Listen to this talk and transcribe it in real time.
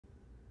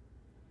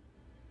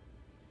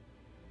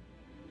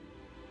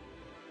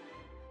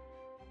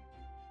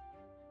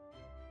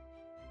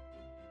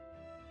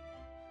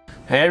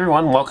Hey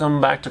everyone, welcome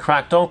back to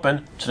Cracked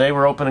Open. Today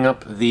we're opening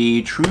up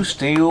the True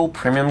Steel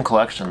Premium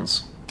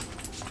Collections.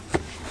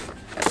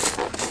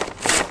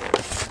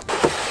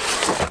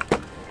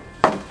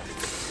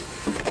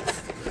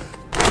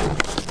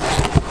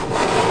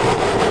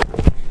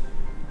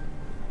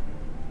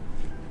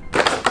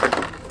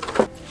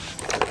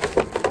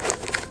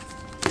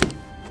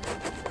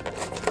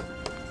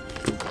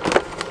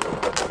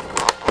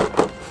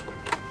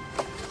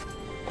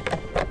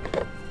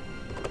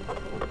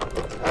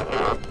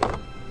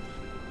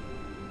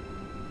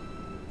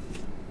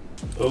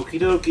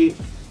 Okie dokie.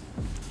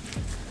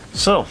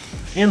 So,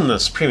 in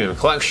this premium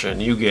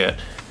collection, you get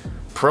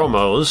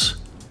promos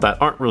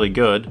that aren't really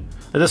good.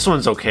 And this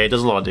one's okay, it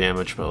does a lot of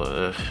damage,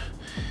 but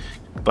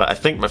I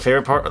think my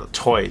favorite part are the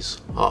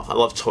toys. Oh, I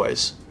love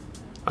toys.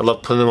 I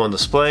love putting them on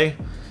display.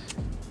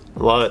 I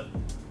love it.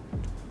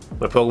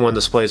 My Pokemon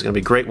display is going to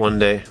be great one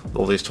day with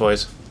all these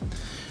toys.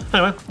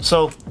 Anyway,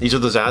 so these are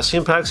the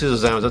Zacian packs, these are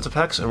the Zamazenta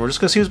packs, and we're just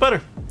going to see who's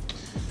better.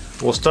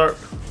 We'll start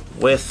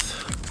with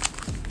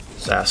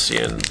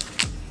Zacian.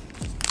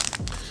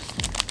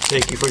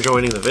 Thank you for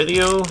joining the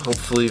video.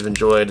 Hopefully you've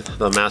enjoyed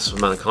the massive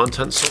amount of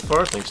content so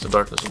far, thanks to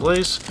Darkness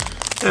Ablaze.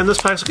 And this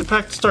pack's a good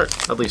pack to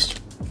start, at least.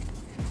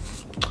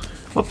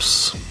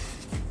 Whoops.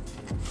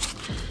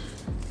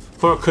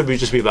 Or it could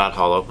just be bad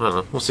hollow. I don't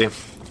know. We'll see.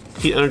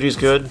 Heat Energy's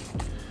good.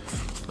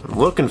 I'm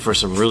looking for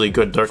some really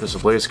good Darkness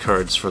Ablaze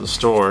cards for the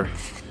store.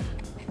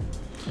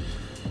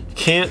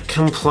 Can't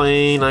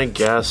complain, I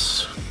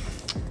guess.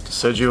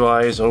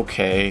 Decidueye is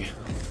okay.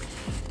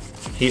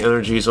 Heat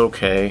Energy's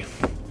okay.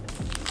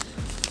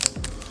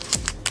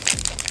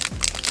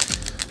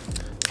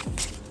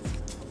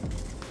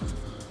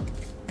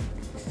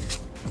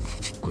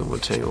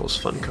 Tangle's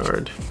fun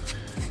card.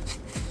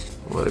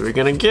 What are we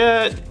gonna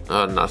get?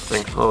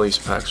 Nothing. All these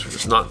packs are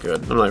just not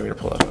good. I'm not even gonna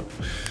pull that up.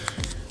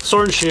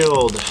 Sword and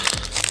Shield.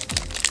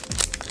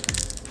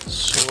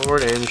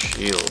 Sword and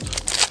Shield.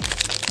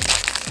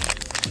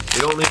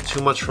 You don't need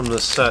too much from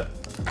this set,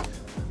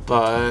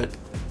 but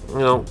you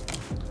know,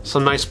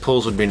 some nice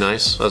pulls would be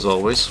nice, as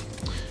always.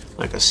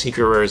 Like a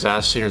Secret Rare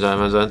Zacian or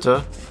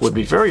Zamazenta would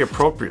be very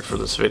appropriate for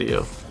this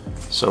video.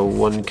 So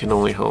one can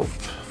only hope.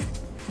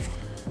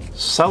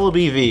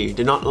 Celebi V.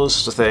 Did not know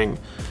this was a thing.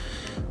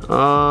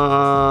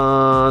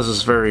 This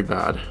is very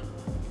bad.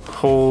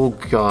 Oh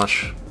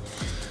gosh.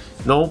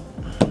 Nope.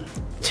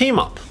 Team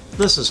Up.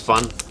 This is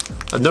fun.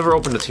 I've never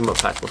opened a Team Up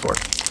pack before.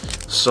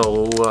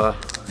 So,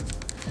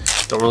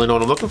 don't really know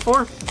what I'm looking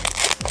for.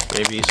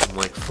 Maybe some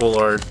like full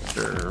art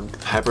or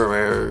hyper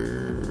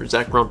rare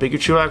Zekrom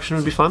Pikachu action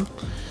would be fun.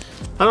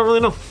 I don't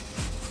really know.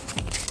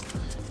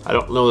 I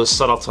don't know this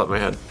set off the top of my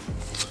head.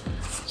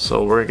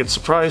 So we're gonna get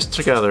surprised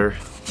together.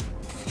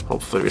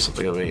 Hopefully it'll be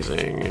something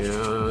amazing.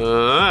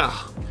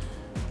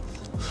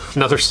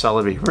 Another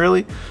Celebi.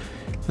 Really?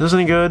 Is this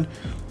any good?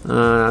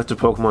 After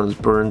Pokemon is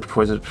burned,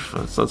 poisoned,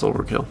 that's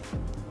overkill.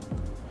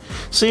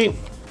 See,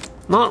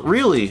 not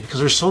really, because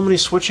there's so many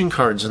switching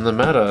cards in the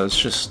meta. It's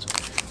just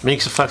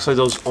makes effects like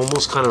those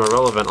almost kind of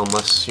irrelevant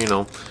unless, you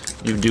know,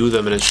 you do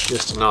them and it's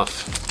just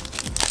enough.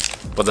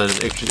 But then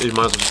it might as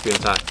well just be an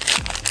attack.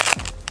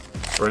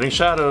 Burning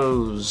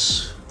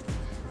Shadows.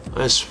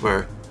 I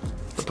swear.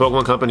 The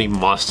Pokemon Company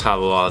must have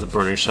a lot of the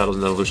Burning Shadows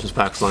and Evolutions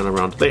packs lying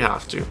around. They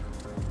have to.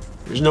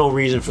 There's no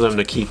reason for them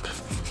to keep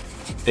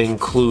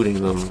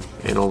including them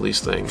in all these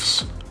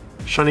things.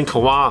 Shining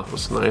Kawa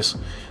was nice.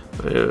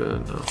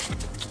 No.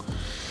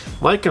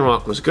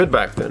 Lycanroc was good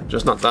back then,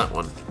 just not that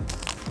one.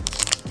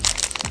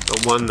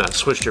 The one that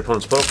switched your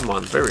opponent's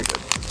Pokemon, very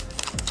good.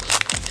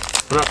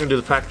 We're not going to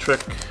do the pack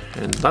trick,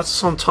 and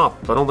that's on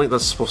top. I don't think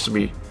that's supposed to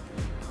be...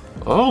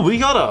 Oh, we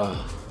got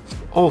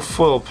a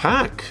foil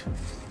pack.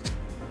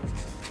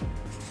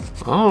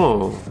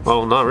 Oh,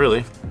 well, not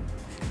really.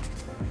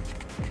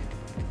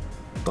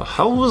 The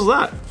hell was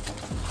that?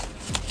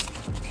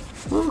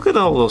 Look at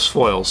all those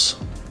foils.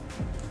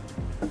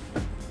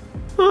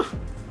 Huh.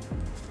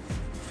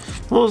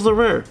 What was the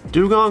rare?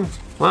 Dugong?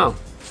 Wow.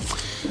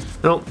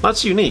 You know,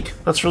 that's unique.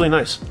 That's really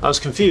nice. I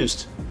was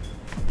confused.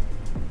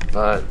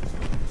 But,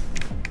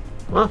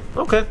 well,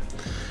 okay.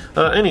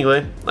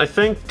 Anyway, I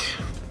think,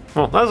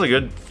 well, that was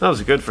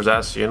a good for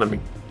Zacian. I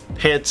mean,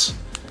 hits,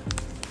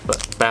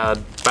 but bad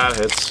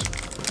hits.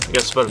 I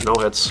guess better no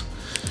hits.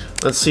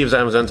 Let's see if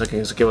Zamazenta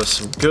can give us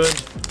some good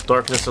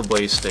Darkness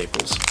Ablaze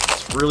staples.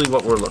 That's really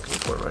what we're looking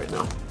for right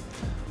now.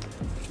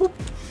 Whoop.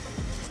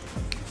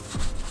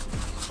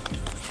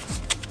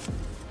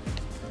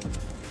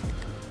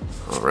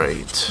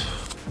 Alright.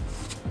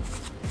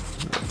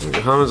 Nothing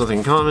commons,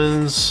 nothing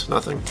commons,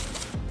 nothing.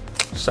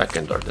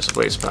 Second Darkness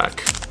Ablaze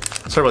pack.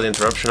 Sorry about the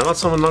interruption. I thought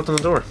someone knocked on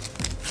the door.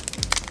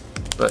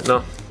 But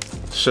no,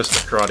 it's just the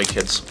Karate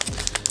Kids.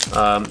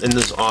 In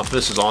this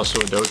office is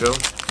also a dojo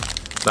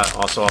that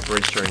also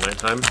operates during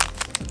nighttime.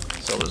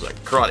 So there's like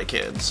Karate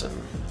Kids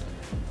and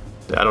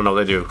I don't know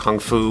what they do, Kung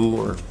Fu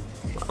or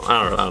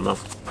I don't know.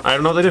 I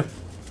don't know what they do.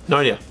 No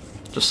idea.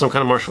 Just some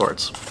kind of martial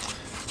arts.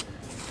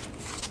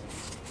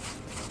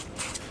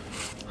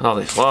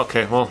 Oh, well,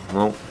 okay,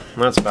 well,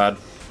 that's bad.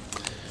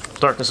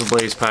 Darkness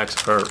Ablaze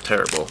packs are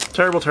terrible.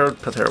 Terrible.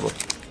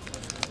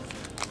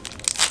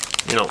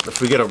 You know,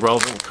 if we get a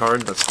relevant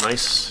card that's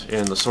nice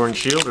in the Sword and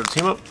Shield or the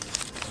team up,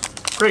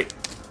 great.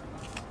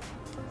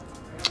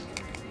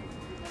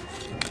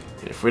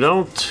 If we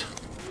don't,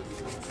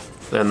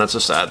 then that's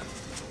just sad.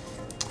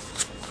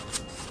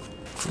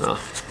 No.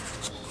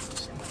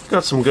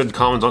 Got some good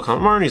commons on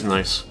common. Marnie's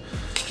nice.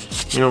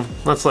 You know,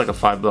 that's like a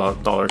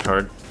 $5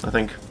 card, I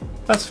think.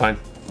 That's fine.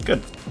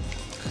 Good.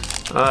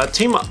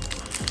 Team up.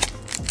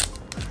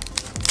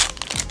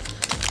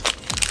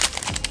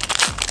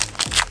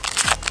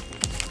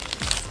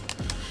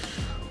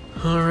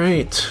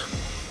 Alright.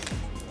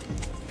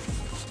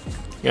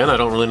 Again, I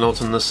don't really know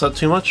what's in this set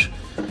too much,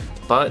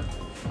 but,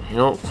 you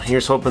know,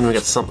 here's hoping we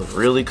get something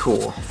really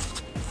cool.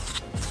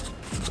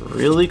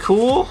 Really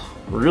cool?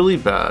 Really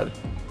bad.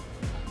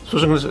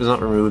 Especially when this is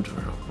not removed.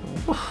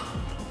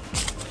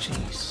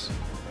 Jeez.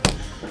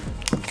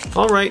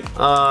 Alright,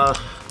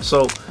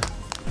 so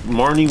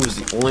Marnie was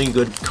the only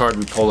good card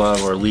we pulled out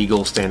of our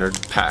legal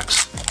standard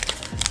packs.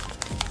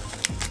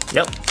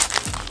 Yep.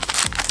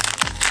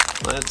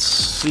 Let's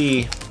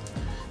see.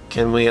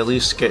 Can we at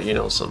least get, you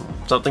know,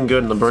 something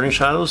good in the Burning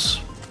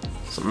Shadows?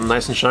 Something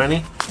nice and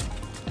shiny?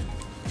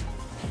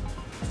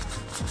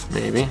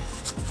 Maybe.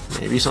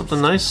 Maybe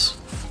something nice?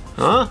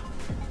 Huh?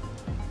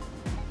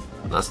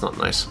 That's not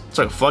nice. It's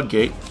like a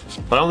floodgate,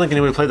 but I don't think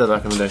anybody played that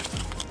back in the day.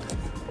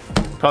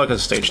 Probably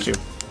because of Stage 2.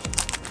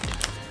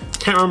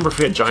 Can't remember if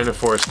we had Giant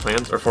Forest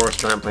Plants or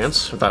Forest Giant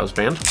Plants, if that was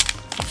banned.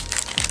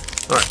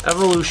 Alright,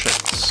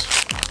 Evolutions.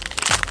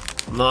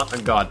 Not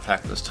a God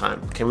pack this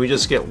time. Can we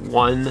just get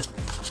one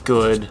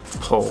good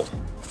pull?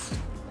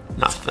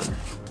 Nothing.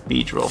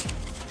 Beedrill.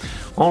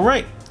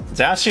 Alright,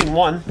 Dashing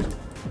 1.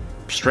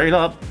 Straight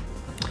up.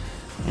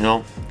 You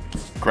know,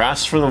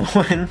 Grass for the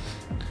win.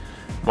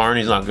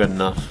 Marnie's not good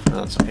enough.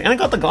 That's okay. And I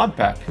got the God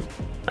pack,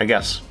 I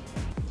guess.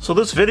 So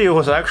this video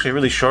was actually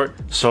really short,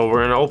 so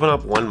we're gonna open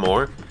up one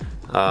more.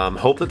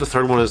 Hope that the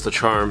third one is the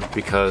charm,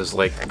 because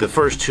like the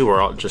first two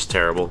are all just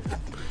terrible.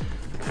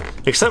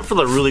 Except for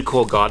the really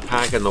cool God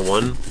pack and the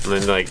one, and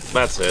then like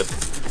that's it.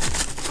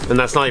 And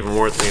that's not even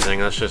worth anything,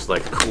 that's just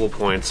like cool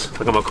points.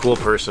 Like I'm a cool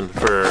person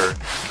for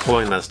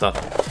pulling that stuff.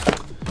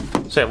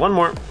 So yeah, one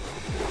more.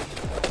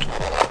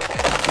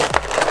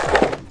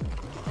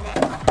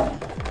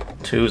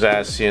 Two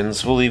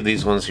Zacians. We'll leave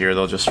these ones here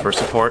though, just for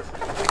support.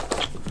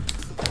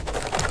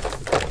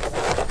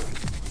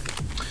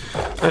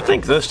 I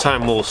think this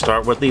time we'll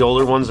start with the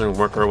older ones and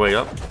work our way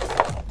up.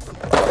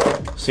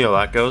 See how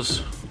that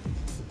goes.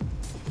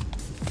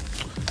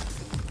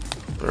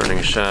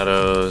 Burning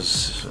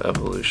Shadows,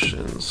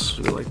 Evolutions.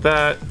 We go like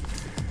that,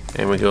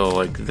 and we go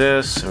like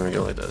this, and we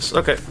go like this.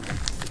 Okay.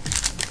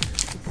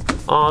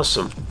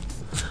 Awesome.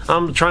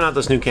 I'm trying out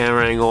this new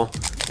camera angle.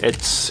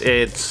 It's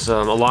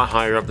a lot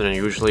higher up than it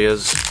usually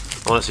is.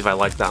 I want to see if I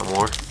like that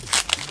more.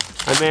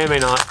 I may or may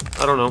not.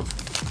 I don't know.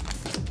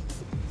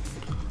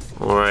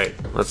 Alright,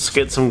 let's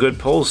get some good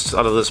pulls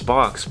out of this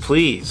box.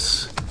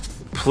 Please.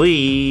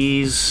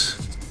 Please.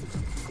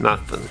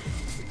 Nothing.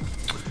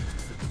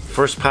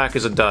 First pack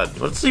is a dud.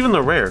 What's even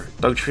the rare?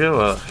 Dog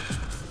Trio?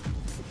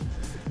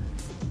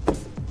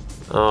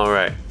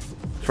 Alright.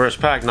 First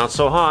pack, not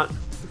so hot.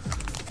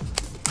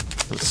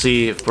 Let's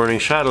see if Burning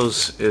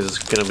Shadows is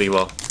gonna be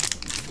well.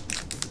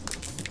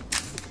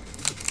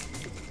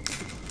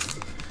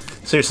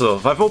 Seriously though,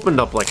 if I've opened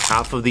up like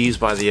half of these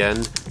by the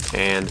end,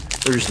 and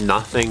there's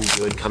nothing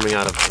good coming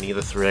out of any of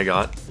the three I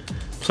got,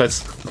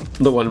 besides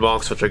the one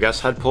box which I guess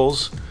had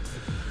pulls,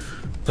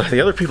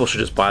 the other people should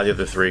just buy the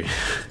other three,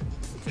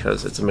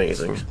 because it's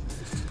amazing.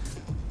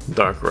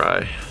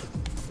 Darkrai.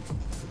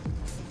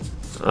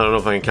 I don't know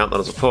if I can count that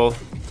as a pull.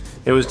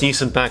 It was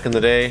decent back in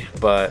the day,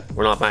 but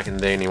we're not back in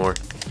the day anymore.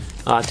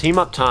 Team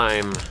up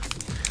time.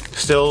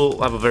 Still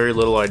have a very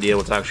little idea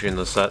what's actually in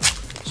this set,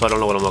 so I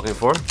don't know what I'm looking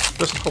for.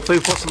 Just hopefully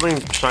put something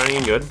shiny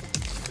and good.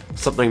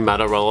 Something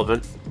meta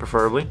relevant,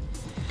 preferably.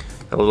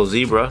 A little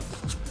zebra.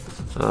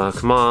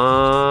 Come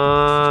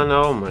on.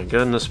 Oh my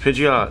goodness,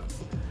 Pidgeot.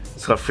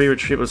 It's got free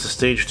retreat, but it's a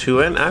stage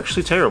 2 and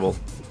actually terrible.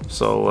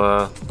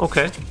 So,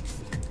 okay.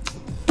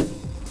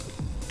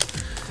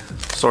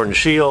 Sword and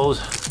Shield.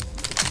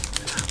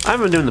 I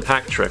haven't been doing the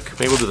pack trick.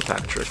 Maybe we'll do the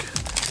pack trick.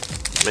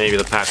 Maybe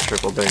the pack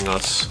trick will bring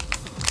us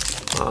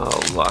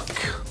luck.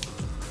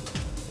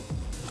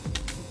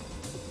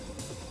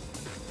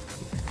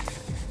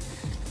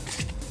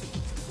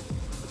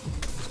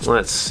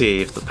 Let's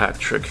see if the pack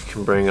trick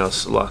can bring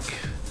us luck.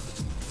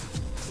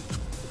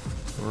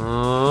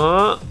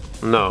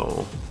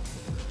 No.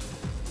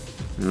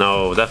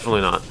 No,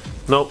 definitely not.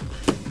 Nope.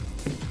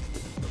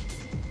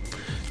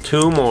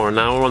 Two more.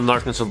 Now we're on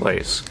Darkness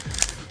Ablaze.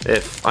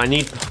 If I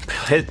need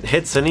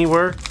hits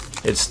anywhere,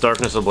 it's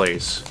Darkness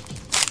Ablaze.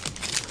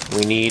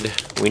 We need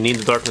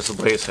the Darkness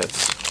Ablaze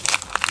hits.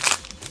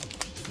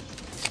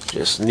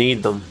 Just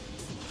need them.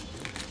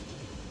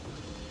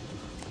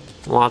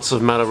 Lots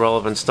of meta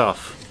relevant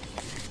stuff.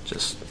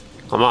 Just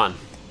come on.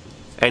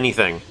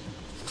 Anything.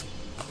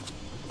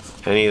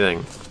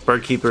 Anything.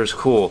 Birdkeeper is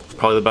cool.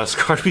 Probably the best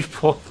card we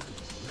pulled.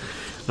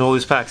 No,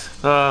 these packs.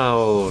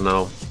 Oh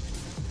no.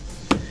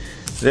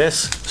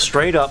 This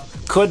straight up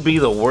could be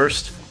the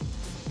worst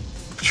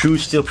True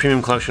Steel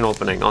Premium Collection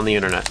opening on the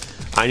internet.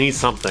 I need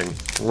something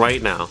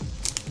right now.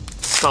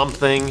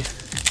 Something.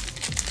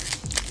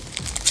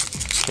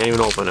 Can't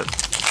even open it.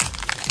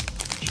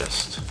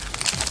 Just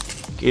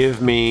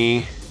give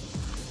me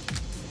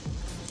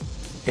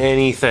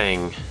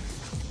anything.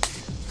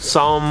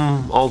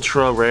 Some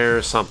ultra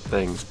rare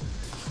something.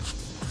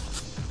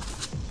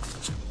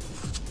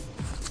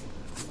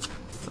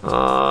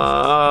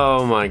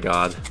 Oh my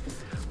god.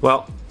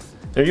 Well,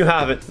 there you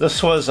have it.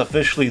 This was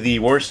officially the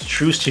worst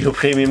True Steel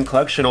Premium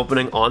Collection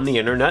opening on the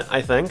internet,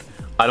 I think.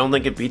 I don't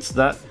think it beats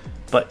that,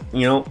 but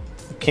you know,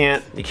 you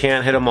can't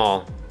hit them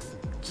all.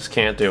 Just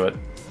can't do it.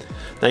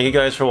 Thank you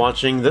guys for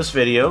watching this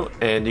video,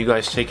 and you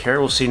guys take care.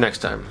 We'll see you next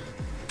time.